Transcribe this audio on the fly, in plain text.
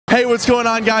what's going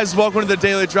on, guys? Welcome to the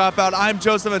Daily Dropout. I'm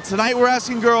Joseph, and tonight we're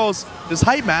asking girls, does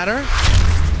height matter?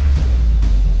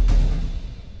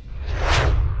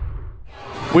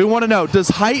 We want to know, does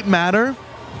height matter?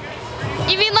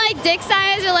 You mean like dick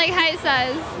size or like height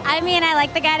size? I mean, I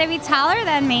like the guy to be taller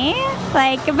than me,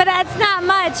 but that's not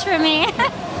much for me.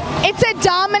 It's a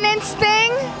dominance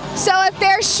thing. So if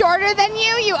they're shorter than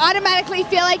you, you automatically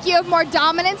feel like you have more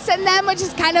dominance than them, which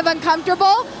is kind of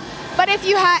uncomfortable. But if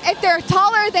they're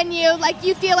taller than you, like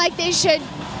you feel like they should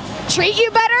treat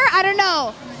you better. I don't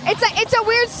know. It's a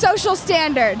weird social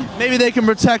standard. Maybe they can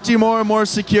protect you more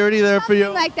security there for you.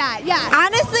 Something like that, yeah.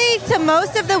 Honestly, to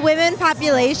most of the women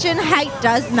population, height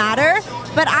does matter.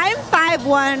 But I'm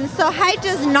 5'1", so height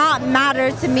does not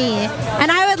matter to me. And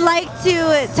I would like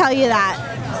to tell you that.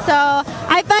 So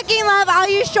I fucking love all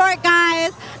you short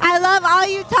guys. I love all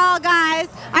you tall guys.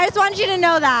 I just want you to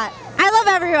know that. I love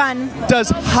everyone. Does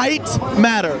height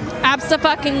matter?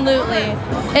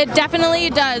 Abso-fucking-lutely. It definitely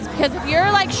does, because if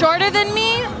you're like shorter than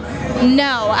me,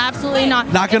 no, absolutely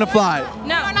not. Not gonna fly.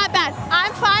 No. You're not bad.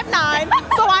 I'm 5'9",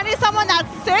 so I need someone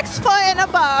that's 6 foot and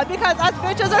above because us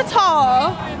bitches are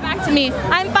tall. Back to me.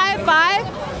 I'm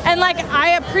 5'5", and like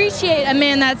I appreciate a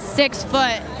man that's 6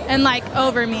 foot and like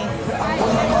over me.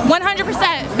 100%.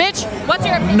 Bitch, what's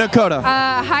your opinion? Dakota.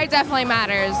 Height definitely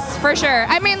matters, for sure.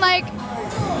 I mean, like,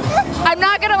 I'm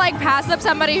not gonna like pass up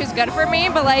somebody who's good for me,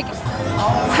 but like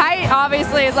height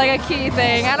obviously is like a key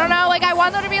thing. I don't know, like I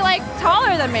want them to be like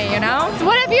taller than me, you know? So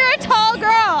what if you're a tall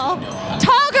girl?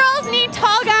 Tall girls need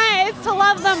tall guys to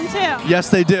love them too. Yes,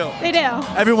 they do. They do.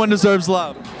 Everyone deserves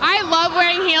love. I love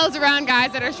wearing heels around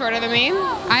guys that are shorter than me.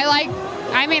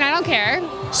 I don't care.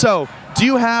 So, do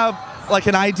you have like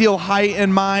an ideal height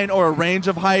in mind or a range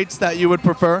of heights that you would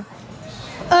prefer?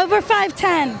 Over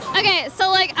 5'10". Okay, so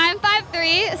like I'm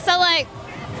 5'3", so like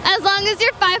as long as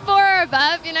you're 5'4" or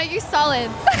above, you know, you're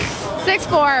solid.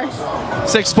 6'4".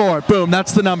 6'4", boom,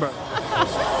 that's the number.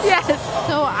 Yes.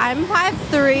 So I'm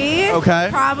 5'3". Okay.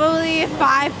 Probably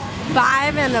 5'5"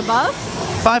 and above.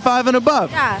 5'5" and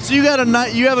above. Yeah. So you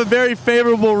have a very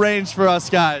favorable range for us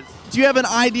guys. Do you have an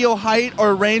ideal height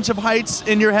or range of heights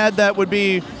in your head that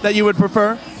you would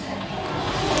prefer?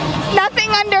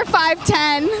 Nothing under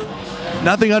 5'10".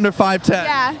 Nothing under 5'10".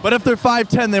 Yeah. But if they're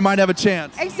 5'10", they might have a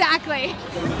chance. Exactly.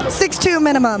 6'2"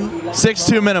 minimum.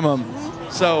 6'2" minimum.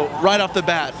 So right off the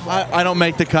bat, I don't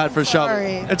make the cut for Shelby.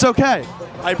 Sorry. It's okay.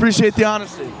 I appreciate the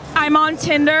honesty. I'm on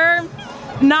Tinder,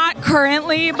 not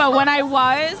currently, but when I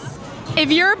was.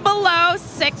 If you're below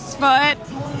 6 foot,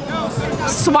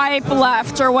 swipe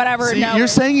left or whatever. So no, you're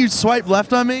saying you swipe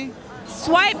left on me?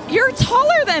 swipe. You're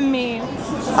taller than me.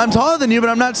 I'm taller than you, but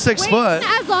I'm not 6 foot.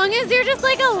 As long as you're just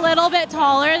like a little bit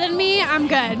taller than me, I'm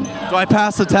good. Do I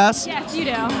pass the test? Yes, you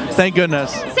do. Thank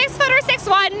goodness. 6 foot or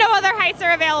 6'1", no other heights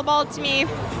are available to me.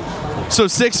 So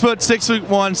 6 foot, 6'1",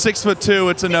 6'2",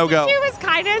 it's a no-go. 2 is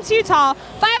kind of too tall.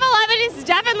 5'11" is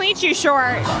definitely too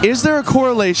short. Is there a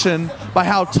correlation by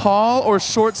how tall or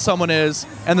short someone is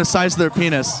and the size of their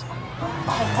penis?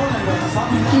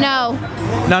 No.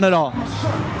 None at all.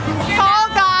 Tall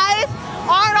guys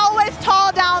aren't always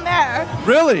tall down there.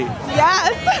 Really?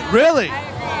 Yes. Really?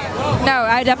 No,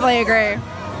 I definitely agree.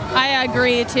 I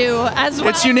agree too, as well.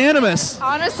 It's unanimous.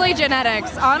 Honestly,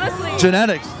 genetics. Honestly.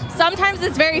 Genetics. Sometimes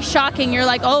it's very shocking. You're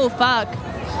like, oh, fuck.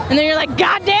 And then you're like,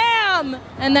 God damn!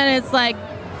 And then it's like,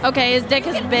 okay, his dick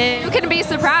is big. You can be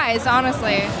surprised,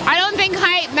 honestly. I don't think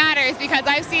height matters because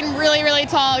I've seen really, really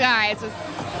tall guys with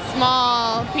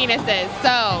small penises.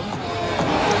 So,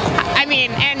 I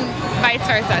mean, and vice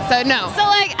versa. So, no. So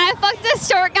like I fucked a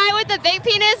short guy with a big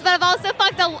penis, but I've also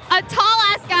fucked a tall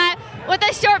ass guy with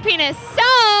a short penis.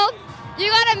 So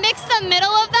you gotta mix the middle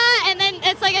of that, and then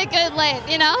it's like a good length,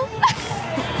 you know?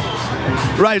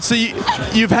 Right. So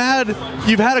you've had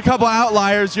a couple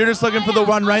outliers. You're just looking for the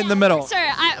one right in the middle.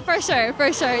 For sure.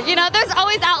 You know, there's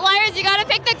always outliers. You gotta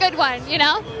pick the good one, you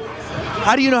know?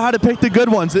 How do you know how to pick the good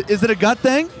ones? Is it a gut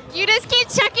thing? You just keep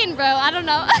checking, bro. I don't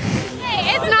know.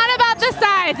 Hey, it's not about the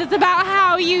size, it's about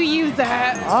how you use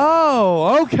it.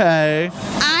 Oh, okay.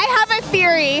 I have a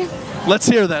theory Let's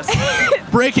hear this.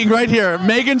 Breaking right here.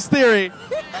 Megan's theory.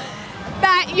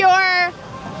 that your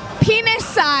penis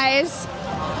size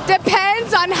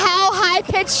depends on how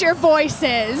high-pitched your voice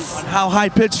is. How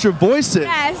high-pitched your voice is.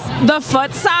 Yes. The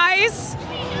foot size.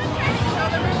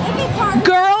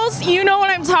 Girls, you know what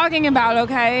I'm talking about,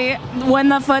 okay? When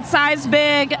the foot size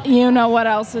big, you know what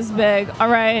else is big. All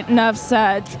right, enough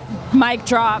said. Mic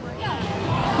drop.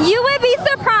 You would be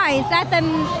surprised at the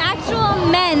actual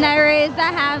men there is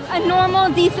that have a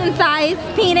normal, decent sized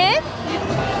penis.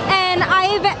 And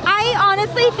and I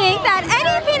honestly think that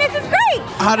any penis is great.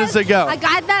 How does it go? A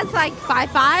guy that's like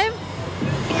 5'5"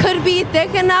 could be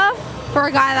thick enough for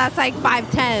a guy that's like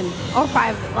 5'10" or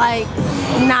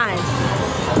 5'9".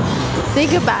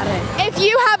 Think about it. If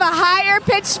you have a higher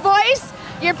pitched voice,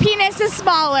 your penis is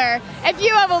smaller. If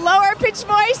you have a lower pitched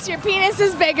voice, your penis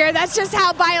is bigger. That's just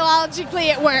how biologically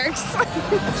it works.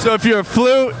 So if you're a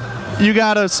flute, you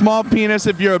got a small penis.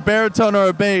 If you're a baritone or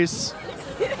a bass,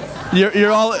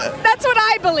 you're all. That's what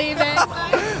I believe in.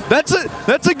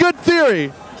 That's a good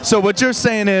theory. So what you're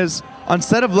saying is,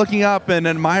 instead of looking up and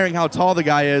admiring how tall the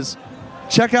guy is,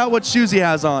 check out what shoes he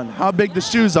has on, how big the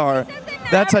shoes are.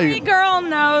 That's how Every you. girl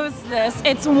knows this.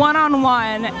 It's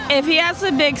one-on-one. If he has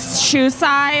a big shoe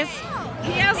size,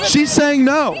 he has a She's saying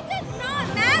no. It does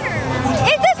not matter.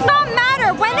 It does not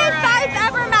matter. When has size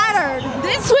ever mattered?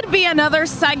 This would be another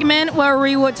segment where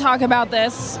we would talk about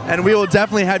this. And we will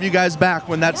definitely have you guys back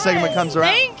when that segment comes around.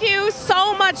 Thank you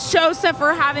so much, Joseph,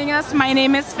 for having us. My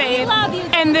name is Faith. love you,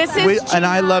 and this is And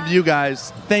I love you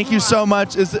guys. Thank you so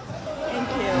much. Is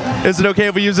it okay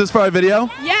if we use this for our video?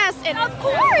 Yes, and Of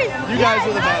course. You guys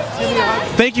are the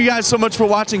best. Thank you guys so much for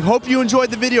watching. Hope you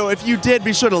enjoyed the video. If you did,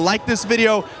 be sure to like this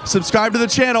video, subscribe to the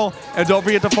channel, and don't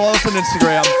forget to follow us on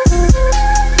Instagram.